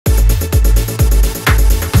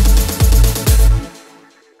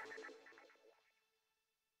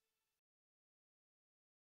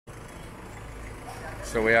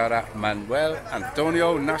So we are at Manuel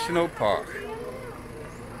Antonio National Park.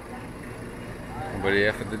 And we're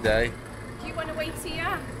here for the day. Do you want to wait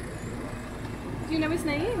here? Do you know his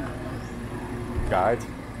name? Guide.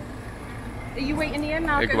 Are you waiting here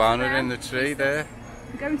now? Iguana in the tree there.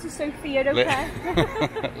 I'm going to Sophia, okay?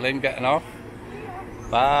 Lynn getting off.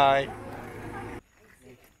 Bye.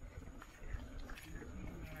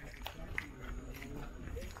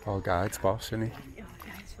 Poor guide's boss, isn't he? Yeah,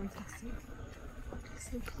 it's fantastic.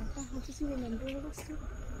 So clever. How does he remember all this stuff?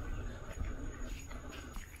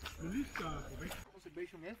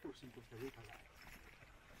 Conservation efforts in Costa Rica.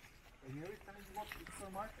 And every time you walk to the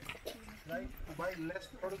supermarket, right, to buy less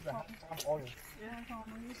products than palm oil. Yeah, palm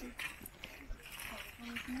oil is it?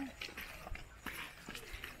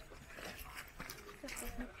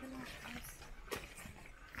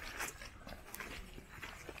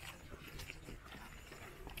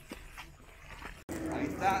 Ahí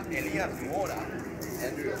está Elías Mora.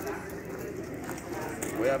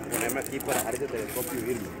 Voy a ponerme aquí para dejar ese telescopio y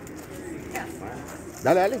irme.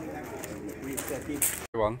 Dale, dale.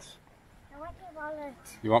 You want? I want your wallet.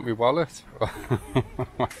 You want my wallet?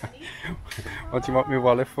 What do you want my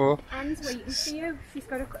wallet for? Anne's waiting for you. She's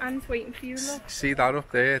got a... Anne's waiting for you, look. See that up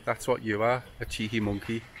there? That's what you are, a cheeky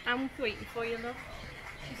monkey. Anne's waiting for you, look.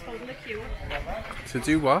 She's holding the queue. To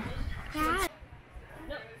do what? Dad.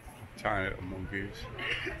 Tiny little monkeys.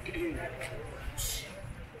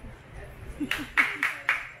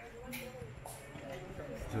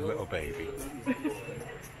 It's a little baby.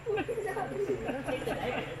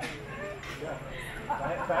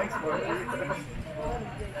 Thanks for it.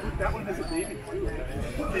 That one has a baby.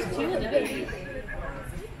 It's cute, the baby.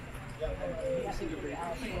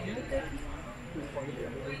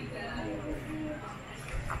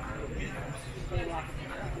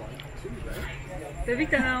 Baby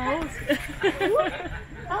canals.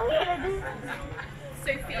 Oh, yeah, this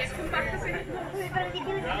Sophia, come back a bit.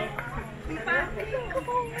 Come back.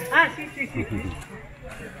 Ah, sí, sí, sí.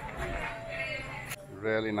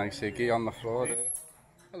 Really nice Iggy on the floor there.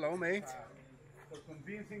 Hello, mate. For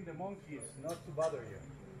convincing the monkeys not to bother you.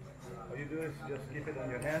 All you do is just keep it on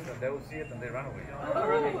your hands and they will see it and they run away. Oh, I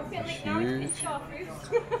feel like now it's Huge. starfruit.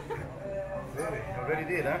 Really? You already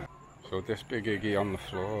did, huh? So this big Iggy on the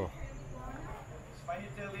floor.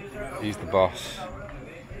 He's the boss.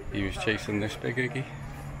 He was chasing this big Iggy.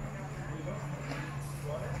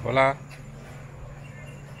 Hola.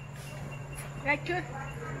 Right, good.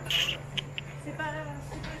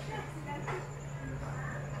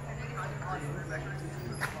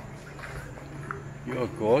 You're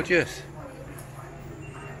gorgeous.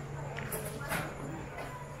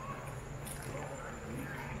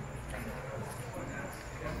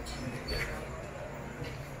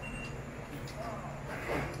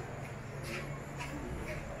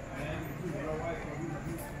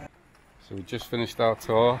 So we just finished our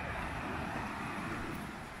tour.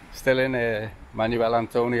 Still in Manuel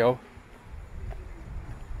Antonio.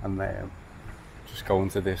 And just going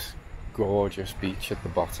to this gorgeous beach at the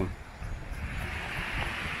bottom.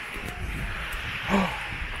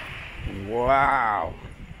 Wow!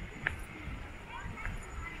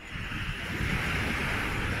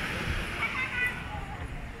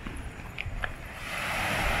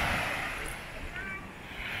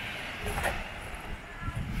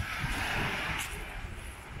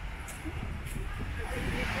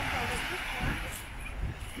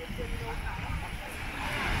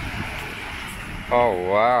 Oh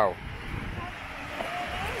wow!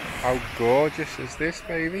 How gorgeous is this,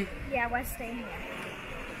 baby? Yeah, we're staying here.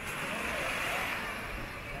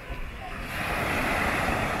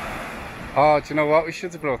 Oh, do you know what? We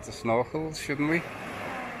should have brought the snorkels, shouldn't we?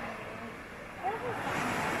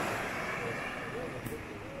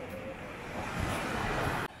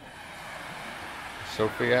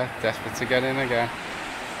 Sophia, desperate to get in again.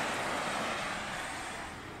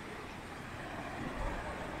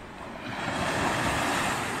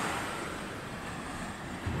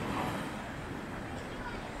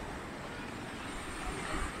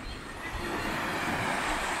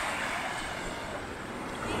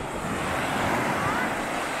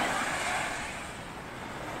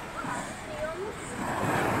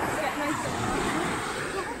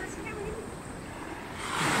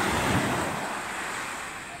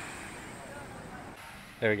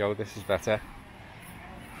 There we go, this is better.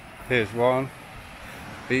 Here's one.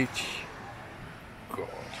 Beach.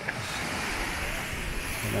 Gorgeous.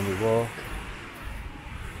 And then we walk.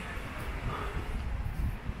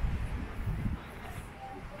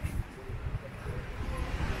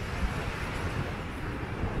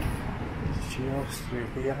 Just through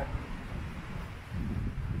here.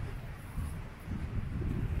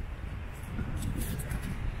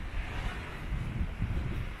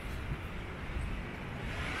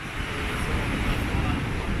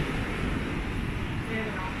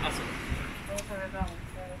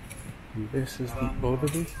 And this is the other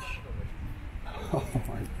beach. Oh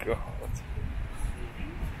my god.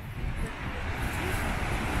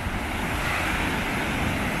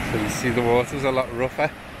 So you see the water's a lot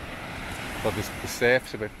rougher, but the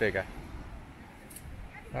surf's a bit bigger.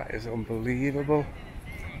 That is unbelievable.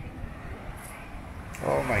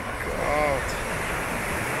 Oh my god.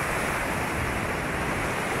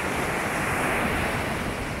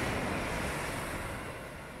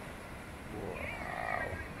 Wow.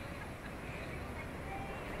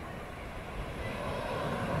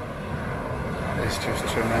 That is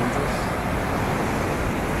just tremendous.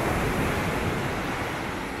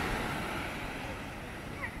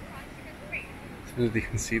 So you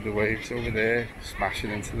can see the waves over there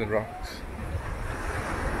smashing into the rocks.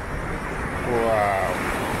 Wow.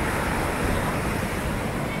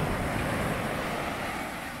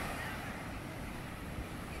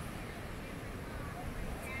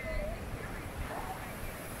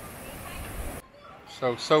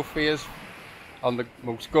 So Sophia's on the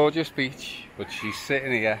most gorgeous beach, but she's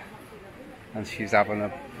sitting here and she's having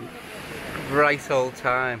a right old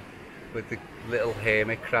time with the little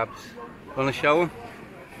hermit crabs. Want to show him?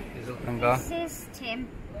 This is Tim.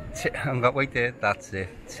 Hang on, wait there, that's it.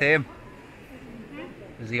 Tim.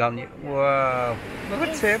 Is he on you? Wow. Look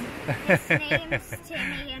at Tim. His name's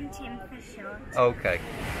Timmy and Tim for short. Okay.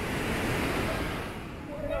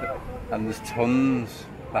 And there's tons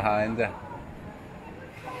behind her.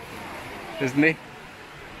 Isn't he?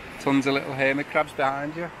 Tons of little hermit crabs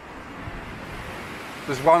behind you.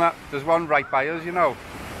 There's one right by us, you know.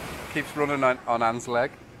 Keeps running on Anne's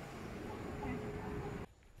leg.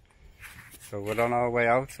 So we're on our way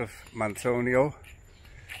out of Manuel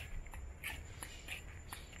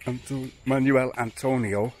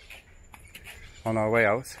Antonio. On our way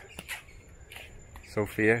out.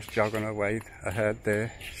 Sophia's jogging away ahead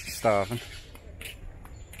there. She's starving.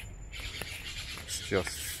 It's just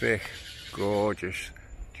thick, gorgeous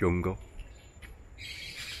jungle.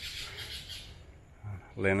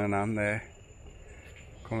 Lynn and Anne there,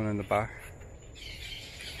 coming in the back.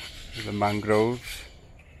 The mangroves.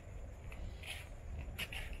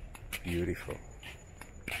 Beautiful.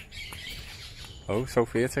 Oh,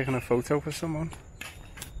 Sophia taking a photo for someone.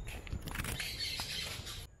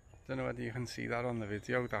 Don't know whether you can see that on the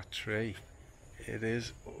video, that tree. It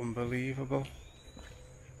is unbelievable.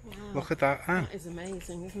 Wow. Look at that, Anne. That is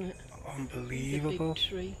amazing, isn't it? Unbelievable. It's a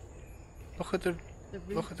big tree. Look at the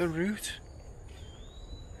root. look at the root.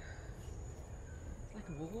 It's like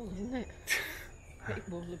a wall, isn't it? Big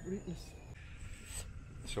wall of rootness.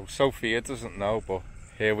 So Sophia doesn't know, but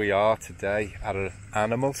here we are today at an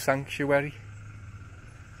animal sanctuary.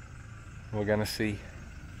 We're gonna see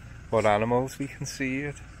what animals we can see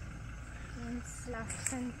here. And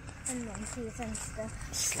sloths and monkeys and stuff.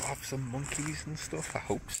 Sloths and monkeys and stuff, I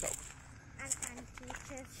hope so. And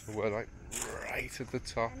anteaters. So we're like right at the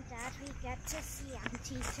top. And Dad, we get to see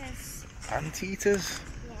anteaters. Anteaters?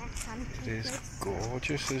 Yes, It is anteaters.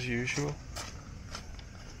 gorgeous as usual.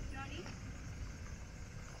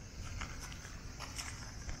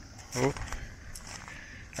 Oh,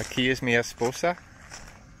 aquí es mi esposa.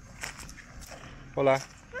 Hola.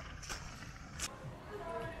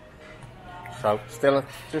 So, still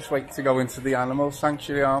just waiting to go into the animal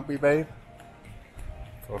sanctuary, aren't we, babe?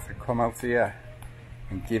 So if we come out here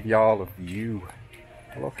and give y'all a view.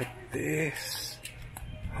 Look at this.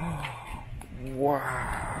 Oh,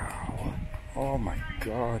 wow. Oh my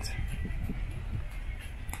god.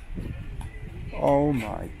 Oh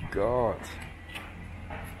my god.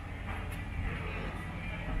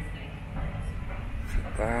 Look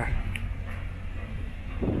at that.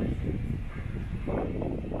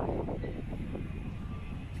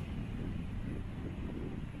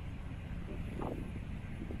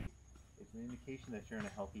 It's an indication that you're in a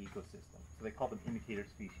healthy ecosystem. So they call them indicator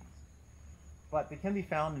species. But they can be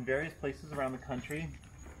found in various places around the country.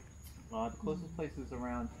 The closest places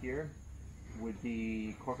around here would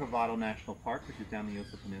be Corcovado National Park, which is down the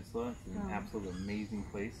Yosa Peninsula. It's an absolutely amazing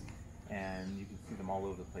place, and you can see them all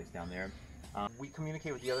over the place down there. We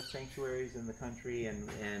communicate with the other sanctuaries in the country, and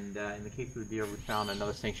in the case of the deer, we found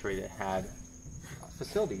another sanctuary that had a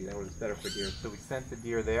facility that was better for deer. So we sent the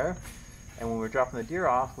deer there, and when we were dropping the deer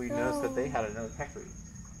off, we noticed that they had another peccary.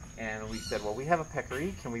 And we said, well, we have a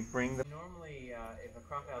peccary, can we bring them? Normally, if a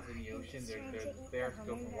crocodile's in the ocean, they're there to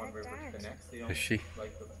go from one river to the next. They don't Is she?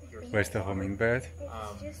 like the pure Where's the hummingbird?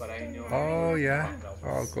 but I know. Oh yeah.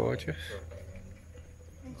 Oh, gorgeous.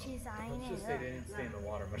 And she's eyeing Let's just it say up. they didn't stay in the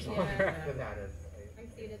water much longer after that. I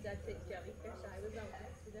seen a dead jellyfish. I was out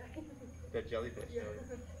yesterday. That jellyfish. Yeah,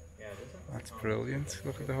 this one. That's brilliant.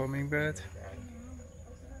 Look at the hummingbird.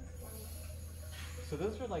 So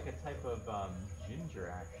those are like a type of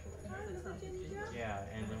ginger, actually. Yeah,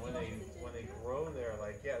 and then when they grow, they're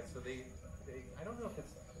like, yeah. So they I don't know if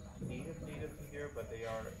it's native to here, but they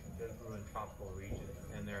grew in tropical regions,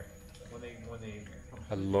 and they're when they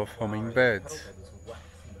I love flower, hummingbirds. the petals are this waxy,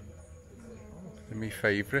 They're my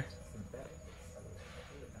favourite. synthetic.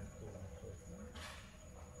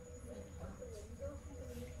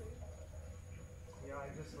 Yeah, I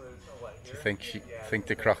just was what Do here? you think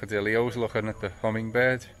the crocodilio's looking at the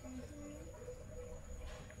hummingbird?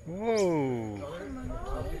 Whoa! You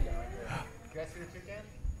guys see the toucan?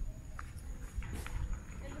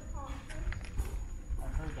 I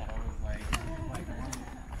heard that. I was like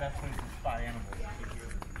best place to spy animals.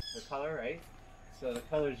 The color, right? So the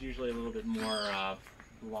color is usually a little bit more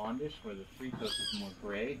blondish, where the three-toed is more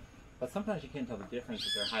gray. But sometimes you can't tell the difference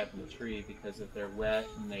if they're high up in the tree, because if they're wet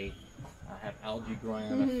and they have algae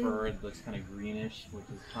growing on the fur, it looks kind of greenish, which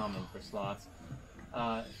is common for sloths.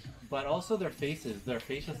 But also their faces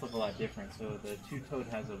look a lot different. So the two-toed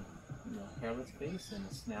has a hairless face and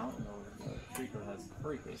a snout, and the three-toed has a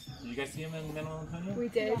furry face. Did you guys see them in Menlo Antonio? We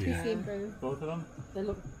did. Yeah. We seen both. Both of them? They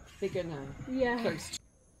look bigger now. Yeah. Close.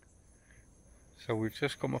 So we've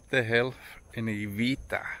just come up the hill in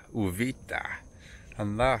Uvita,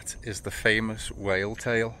 and that is the famous whale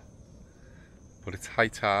tail, but it's high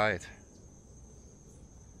tide.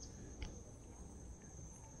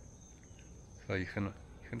 So you can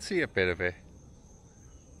see a bit of it.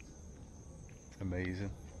 It's amazing.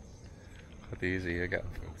 Look at these here, getting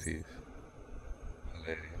photos.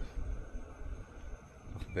 Hilarious.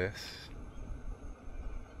 Look at this.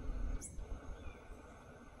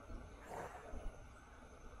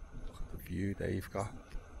 Look at the view they've got.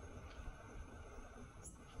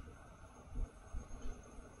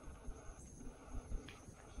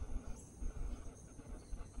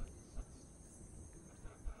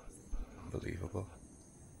 Unbelievable.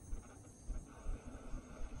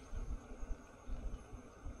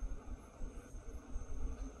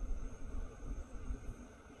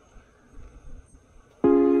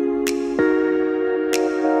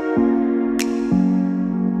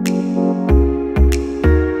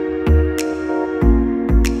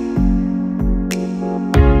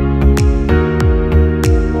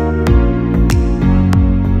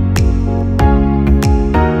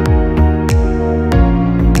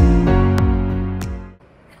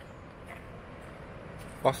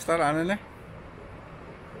 What's that, Anna?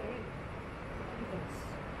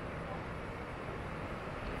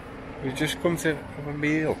 We just come to have a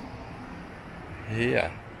meal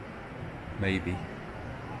here, maybe.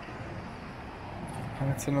 And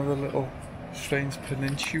it's another little strange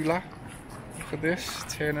peninsula. Look at this,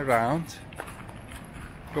 turn around,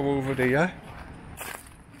 go over there.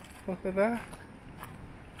 Look at that.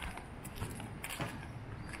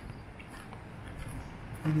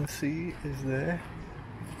 And the sea is there.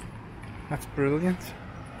 That's brilliant.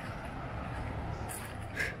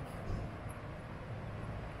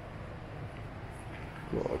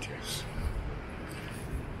 Gorgeous.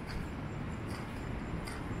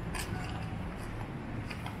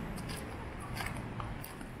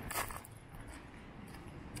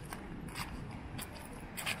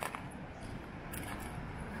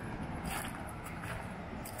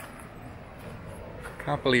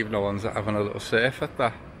 Can't believe no one's having a little surf at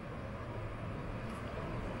that.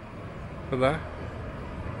 For that.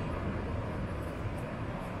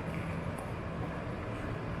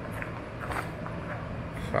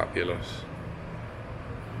 Fabulous.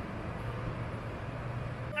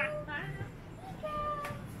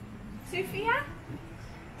 Sophia?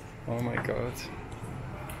 Oh my god.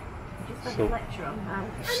 Just had So- a lecture on how.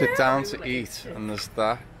 Sit down to eat and there's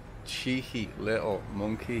that cheeky little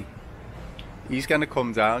monkey. He's gonna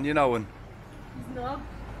come down, you know, and No.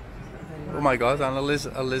 oh my god, and a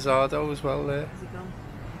lizardo as well there. Has he gone?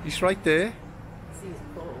 He's right there. See his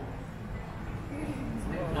paw.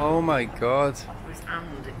 Oh my god. It's his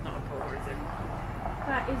hand, it's not a paw, is it?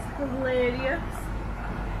 That is hilarious.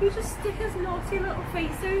 You just stick his naughty little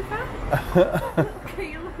face over.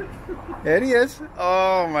 Okay, look. There he is.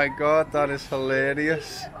 Oh my god, that is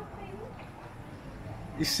hilarious.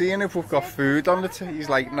 He's seeing if we've got food on the table. He's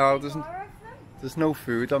like, no, there's no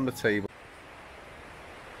food on the table.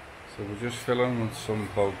 So we're just filling with some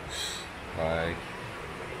boats, like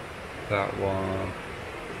that one,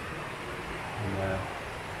 and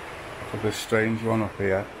look at this strange one up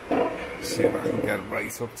here. See if I can get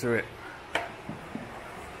right up to it.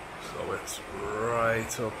 So it's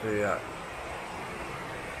right up here.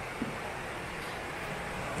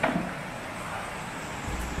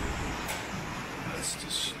 That's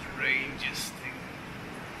the strangest thing.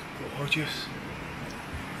 It's gorgeous.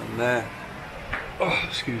 And there. Oh,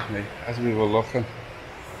 excuse me. As we were looking,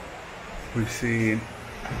 we've seen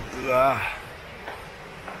that.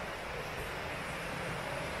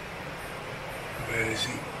 Where is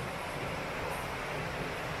he?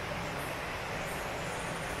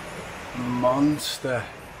 Monster.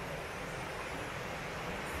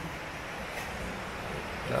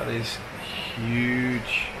 That is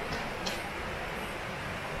huge.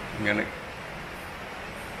 I'm gonna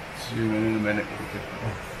zoom in a minute.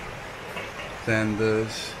 Then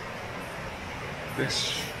there's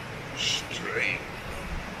this string.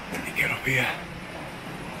 Let me get up here.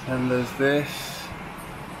 And there's this.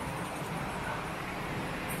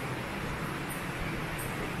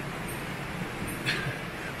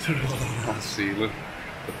 I see, look,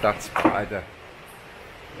 but that spider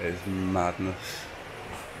is madness.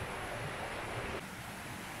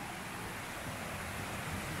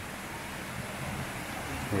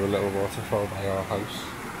 We have a little waterfall by our house.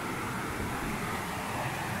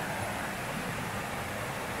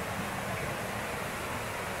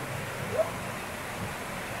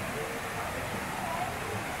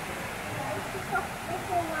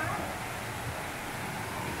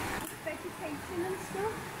 Vegetation and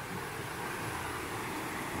stuff.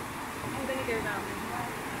 I'm gonna go down there.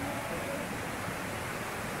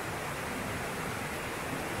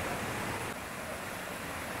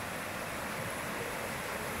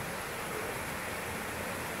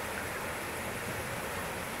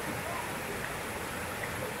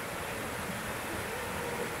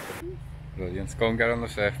 Brilliant. Go and get on the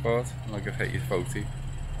surfboard and I'll go take your photo.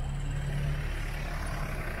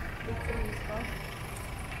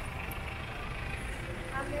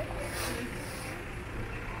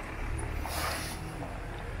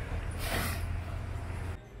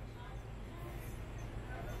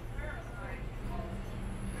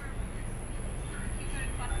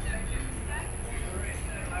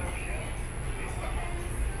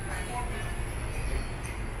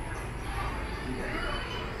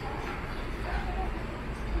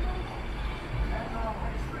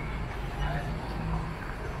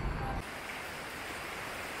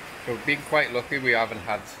 So we've been quite lucky we haven't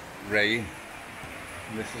had rain.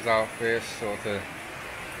 And this is our first sort of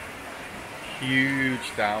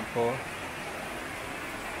huge downpour.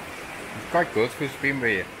 It's quite good because it's been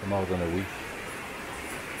here for more than a week.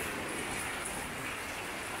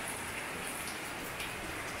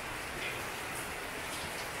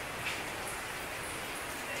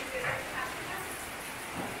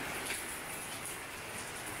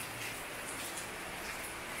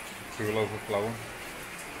 Pool overflowing.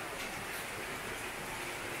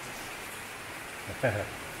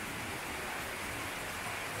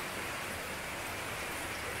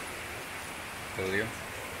 Brilliant.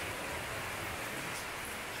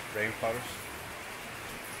 Rainforest.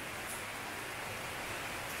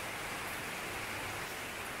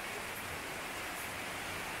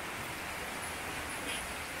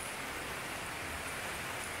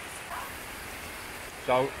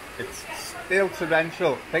 So it's still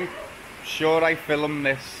torrential. Sure I filmed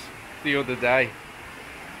this the other day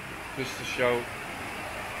just to show.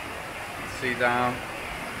 See down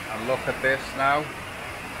and look at this now.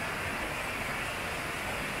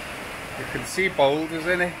 You can see boulders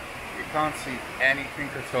in it. You can't see anything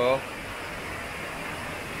at all.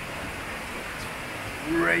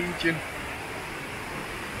 It's raging.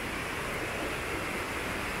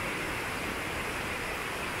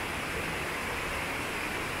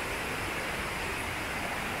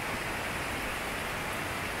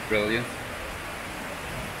 Brilliant.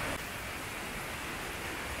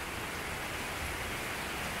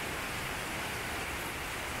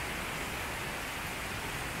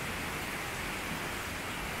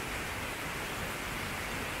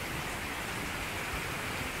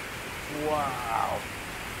 Wow.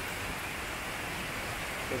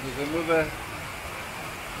 So there's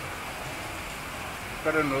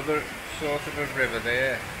another sort of a river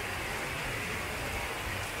there.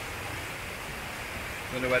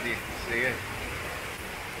 Don't know whether you can see it.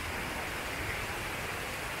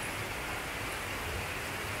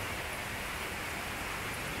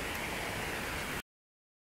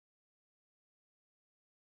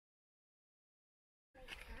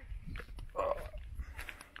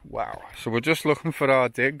 Wow, so we're just looking for our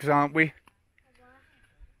digs, aren't we?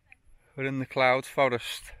 We're in the cloud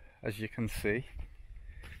forest, as you can see.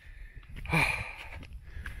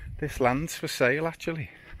 This land's for sale, actually.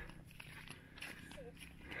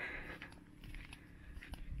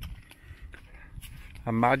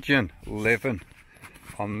 Imagine living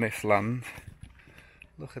on this land.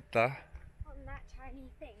 Look at that. On that tiny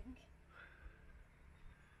thing.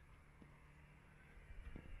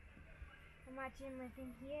 Imagine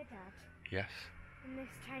living here, Dad. Yes. In this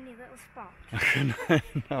tiny little spot.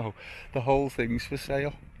 No, the whole thing's for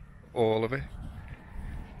sale. All of it.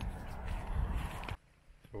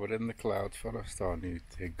 So we're in the cloud forest, our new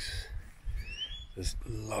digs. There's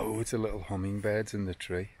loads of little hummingbirds in the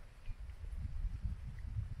tree.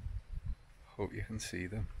 Hope you can see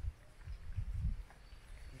them.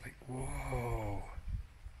 Like, whoa,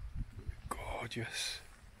 gorgeous.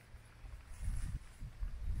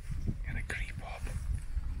 I'm gonna creep up.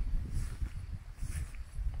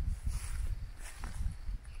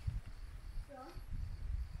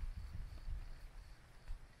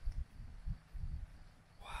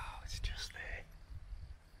 Wow, it's just there.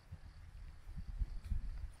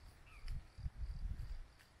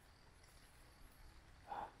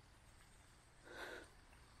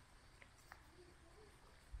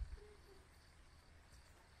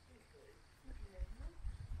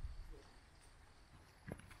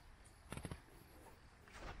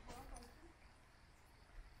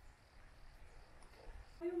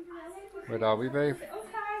 Where are we, babe?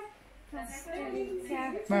 Costa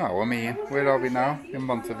Rica. No, I mean, where are we now? In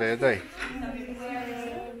Monteverde. In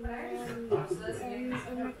the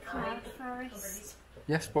cloud forest.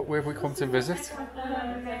 Yes, but where have we come to visit?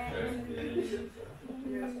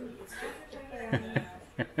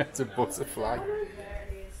 It's a butterfly. To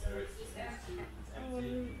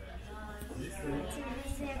visit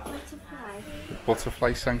butterfly.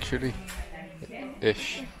 Butterfly sanctuary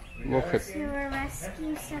ish. Look at To a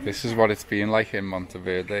rescue centre. this is what it's been like in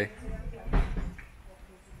Monteverde.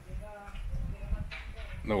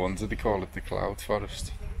 No wonder they call it the cloud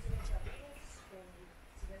forest.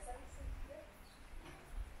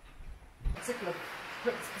 Particular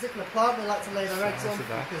plant they like to lay their eggs on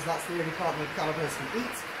because that's the only plant that cannibals can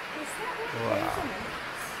eat. Wow.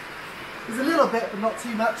 There's a little bit, but not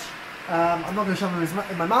too much. I'm not going to shove him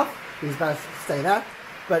in my mouth. He's better to stay there.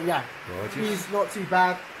 But yeah, Gorgeous. he's not too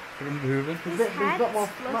bad. Moving. He's a bit more,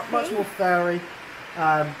 much more furry,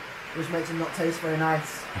 which makes him not taste very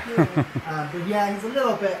nice. But yeah, he's a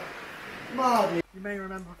little bit mildly. You may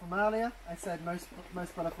remember from earlier, I said most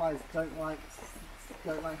butterflies don't like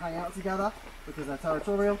hanging out together because they're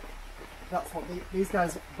territorial. That's what these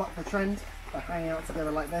guys buck the trend by hanging out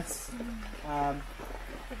together like this.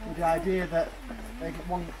 With the idea that if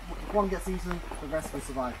one gets eaten, the rest will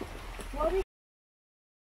survive.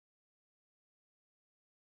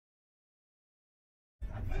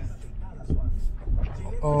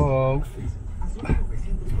 Oh.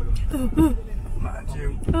 Mind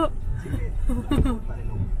you.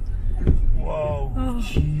 Whoa.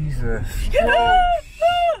 Jesus. Oh.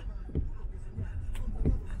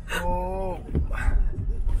 Oh.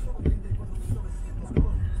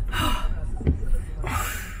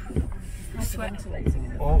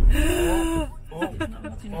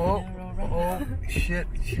 Oh. Shit.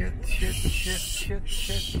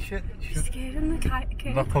 Scared in the kite.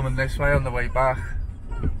 I'm not coming this way on the way back.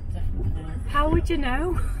 How would you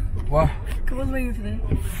know? What? Come on, move there.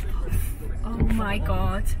 Oh my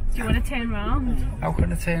god. Do you want to turn round? How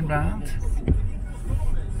can I turn round?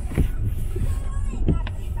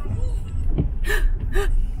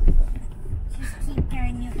 Just keep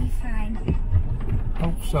going, you'll be fine.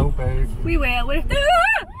 Hope so, babe. We will.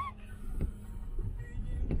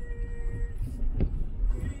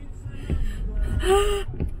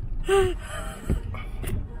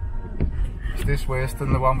 Is this worse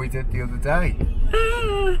than the one we did the other day?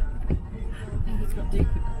 It's got deep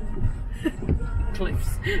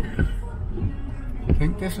cliffs. I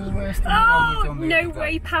think this is worse than the one we done the No other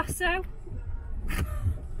way, day. Paso.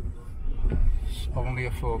 It's only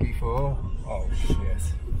a 4x4. Oh shit.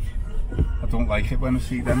 I don't like it when I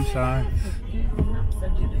see them signs.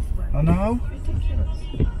 I know.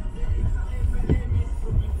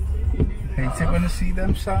 I hate it when I see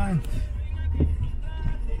them signs.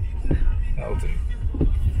 That'll do.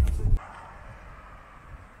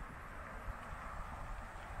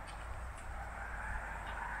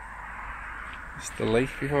 It's the lake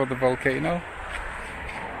before the volcano.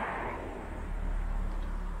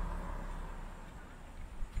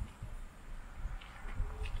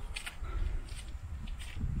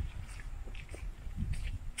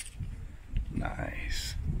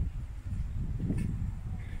 Nice.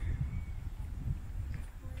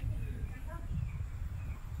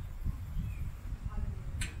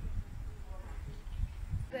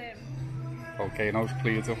 Volcano's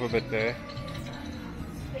cleared up a bit there.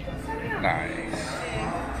 Nice.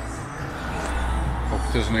 Hope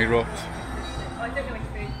it doesn't erupt. I don't know which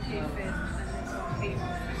food came first, and this one came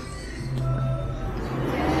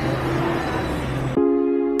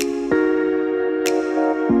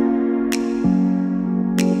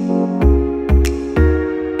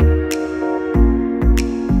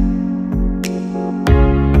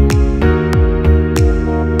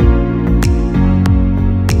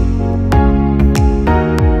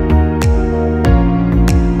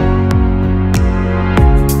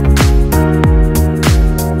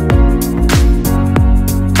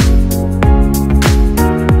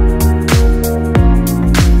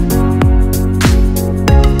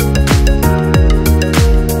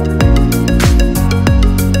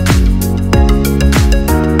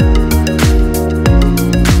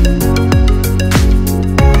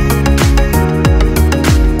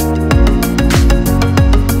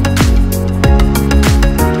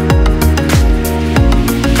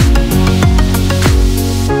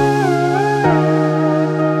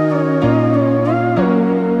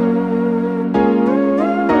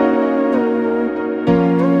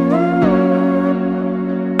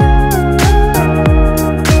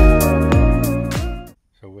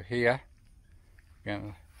We're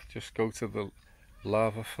gonna just go to the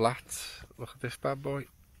lava flats. Look at this bad boy.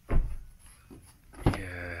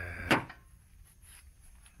 Yeah.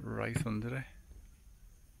 Right under it.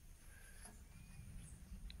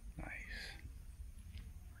 Nice.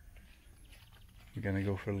 We're gonna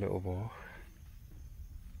go for a little walk.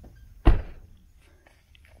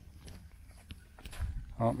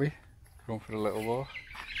 Aren't we? Going for a little walk.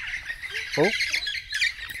 Oh!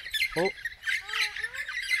 Oh!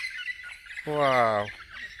 Wow!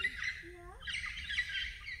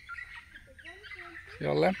 See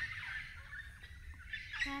all them?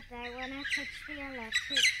 Dad, I want to touch the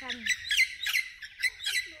electric fence.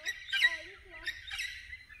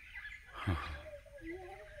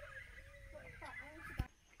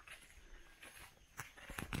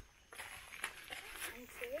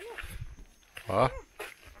 What?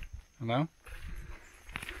 No?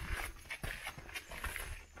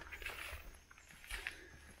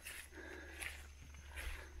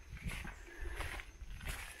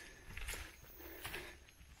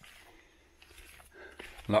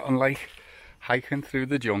 Not unlike hiking through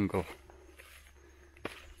the jungle.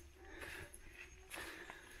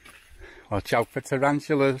 Watch out for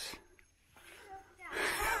tarantulas.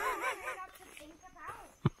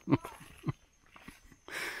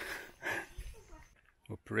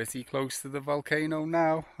 We're pretty close to the volcano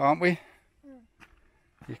now, aren't we?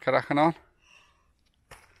 You cracking on?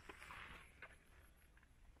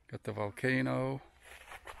 Got the volcano,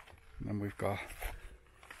 and then we've got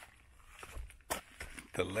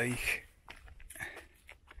the lake.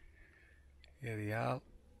 Here they are.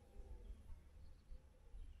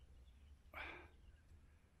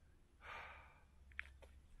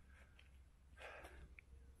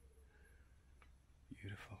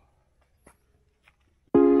 Beautiful.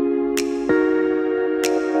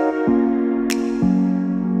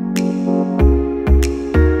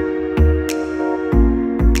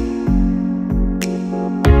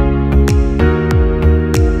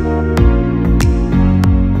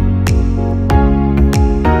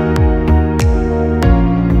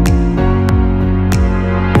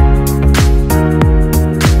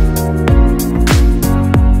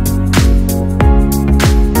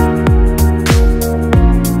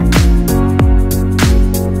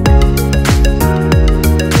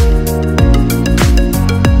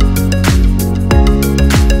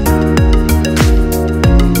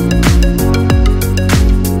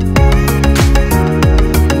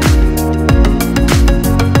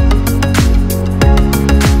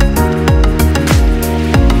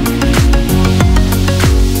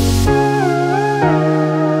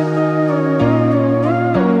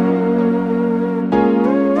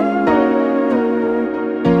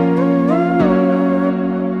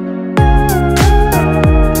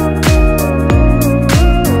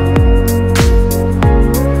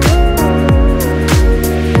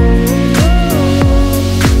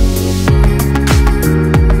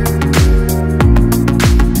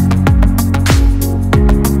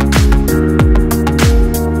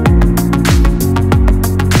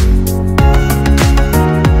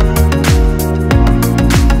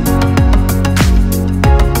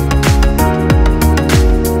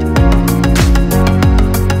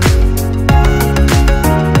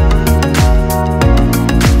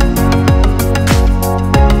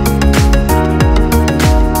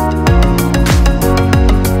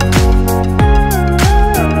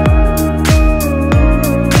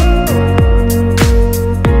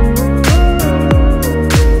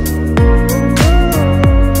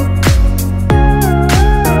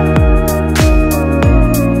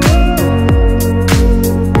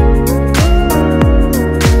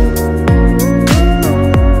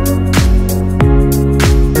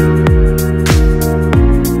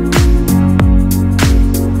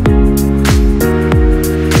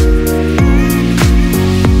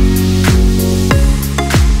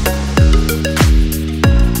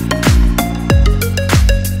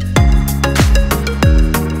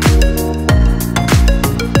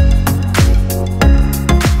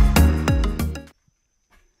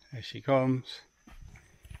 She comes.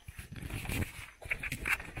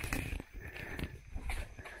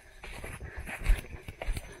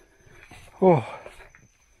 Oh.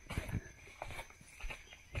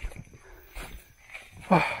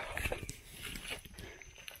 Oh.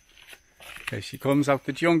 Okay, she comes out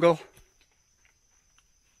the jungle.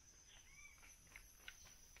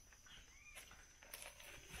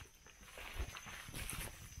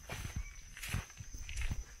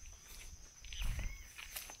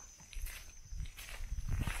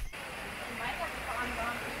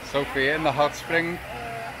 Sophia in the hot spring.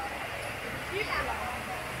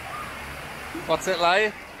 What's it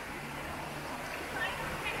like?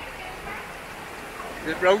 Is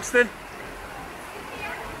it roasting?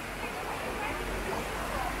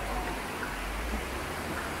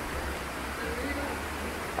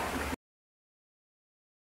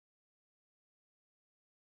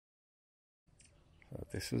 So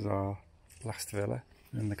this is our last villa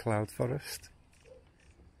in the cloud forest.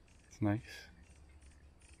 It's nice.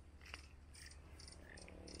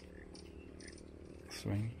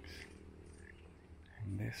 Swings.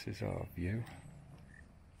 And this is our view.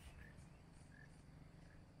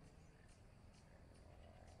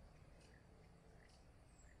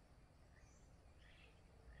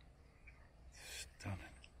 Stunning.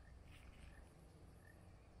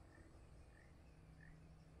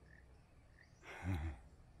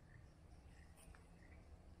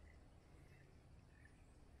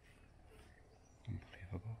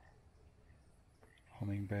 Unbelievable.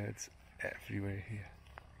 Hummingbirds everywhere here.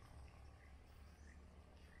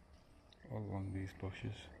 All along these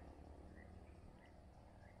bushes.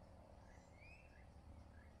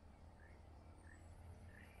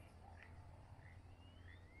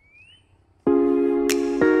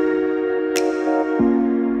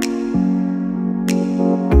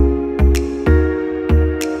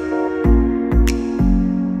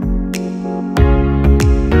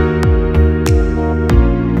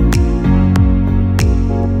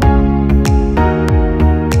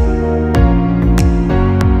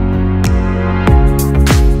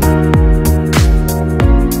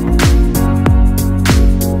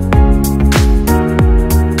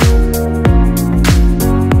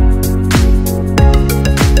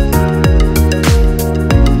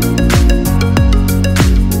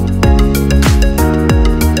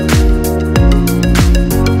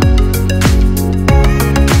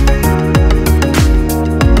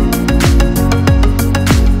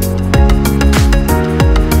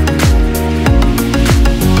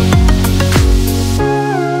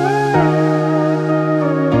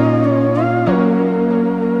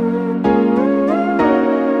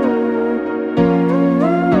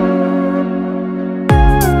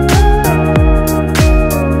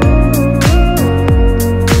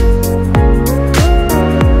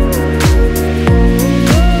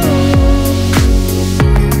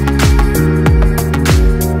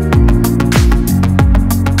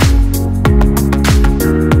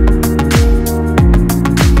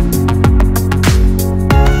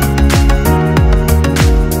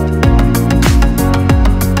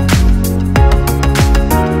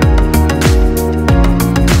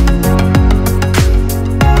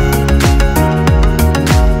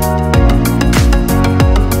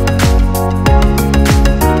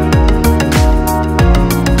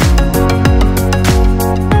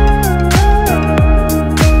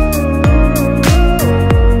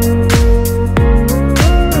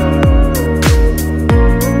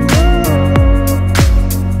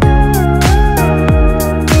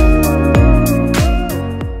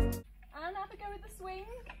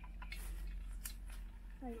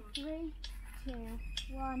 Right, 3, 2,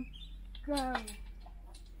 1, go.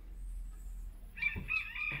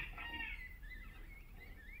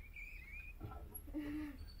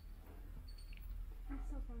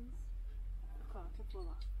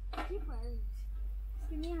 Keep wearing it. Just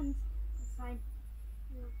give me a hand. It's fine.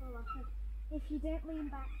 You won't fall off. If you don't lean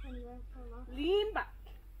back, then you won't fall off. Lean back.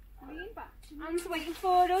 Lean back. Hands waiting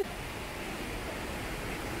for us.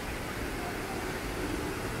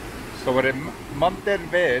 So we're in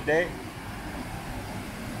Monteverde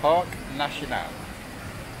Park National.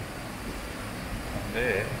 And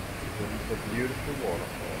there is a beautiful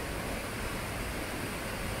waterfall.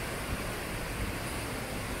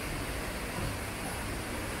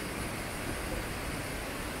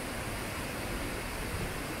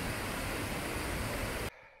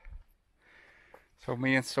 So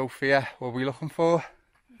me and Sophia, what are we looking for?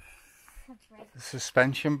 The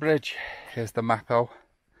suspension bridge. Here's the mappo.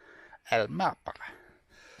 El mapa.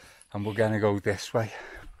 And we're gonna go this way.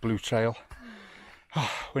 Blue Trail.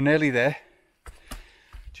 Oh, we're nearly there.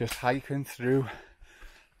 Just hiking through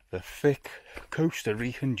the thick Costa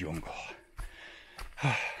Rican jungle.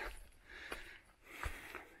 You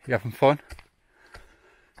having fun?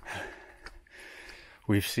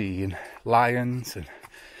 We've seen lions and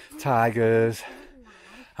tigers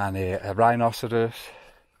and a rhinoceros.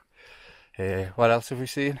 What else have we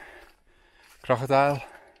seen? Crocodile.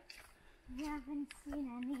 We haven't seen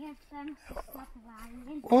any of them except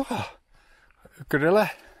lions. Oh, gorilla.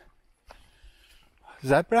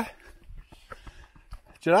 Zebra.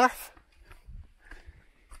 Giraffe.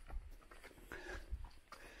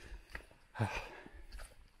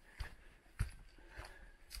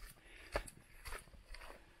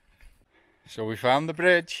 So we found the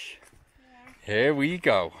bridge. Yeah. Here we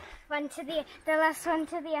go. one to the last one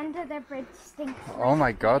to the end of the bridge stinks. Oh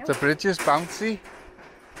my god, the bridge is bouncy.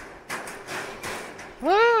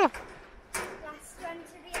 Ah! Last one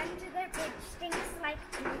to the end of the bridge stinks like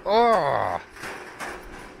poo. Oh!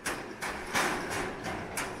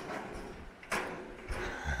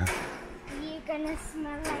 You're gonna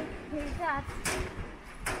smell like poo, Dad.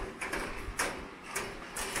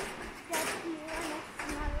 Dad, do you wanna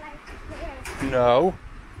smell like poo? No.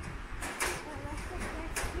 Well, I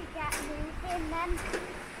suggest you get moving then.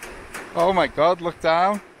 Oh my god, look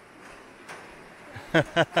down.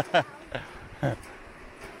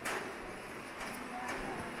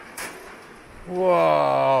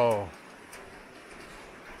 Whoa.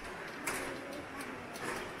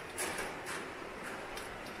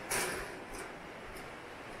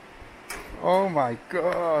 Oh my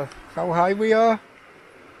god, how high we are.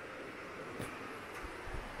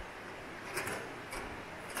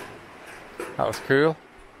 That was cool.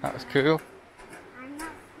 That was cool. I'm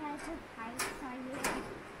not scared of heights, are you?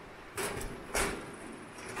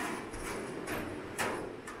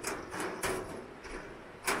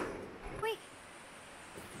 Wait.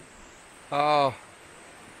 Oh.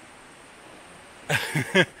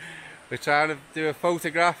 We're trying to do a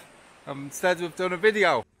photograph. Instead we've done a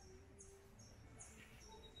video.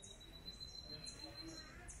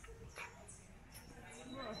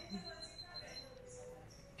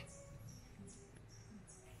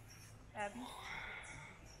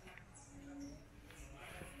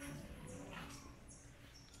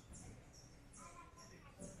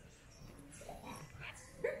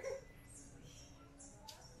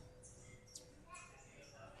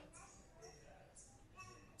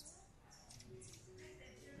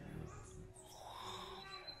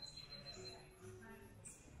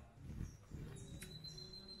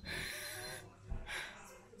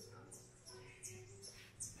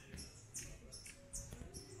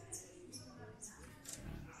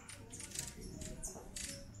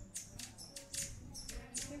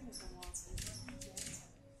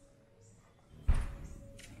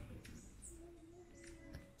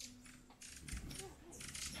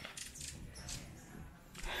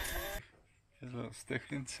 There's a little stick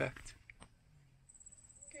insect.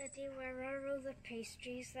 Daddy, where are all the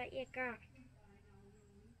pastries that you got?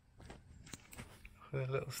 Look at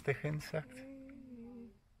the little stick insect.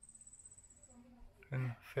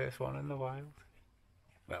 And first one in the wild.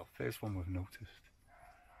 Well, first one we've noticed.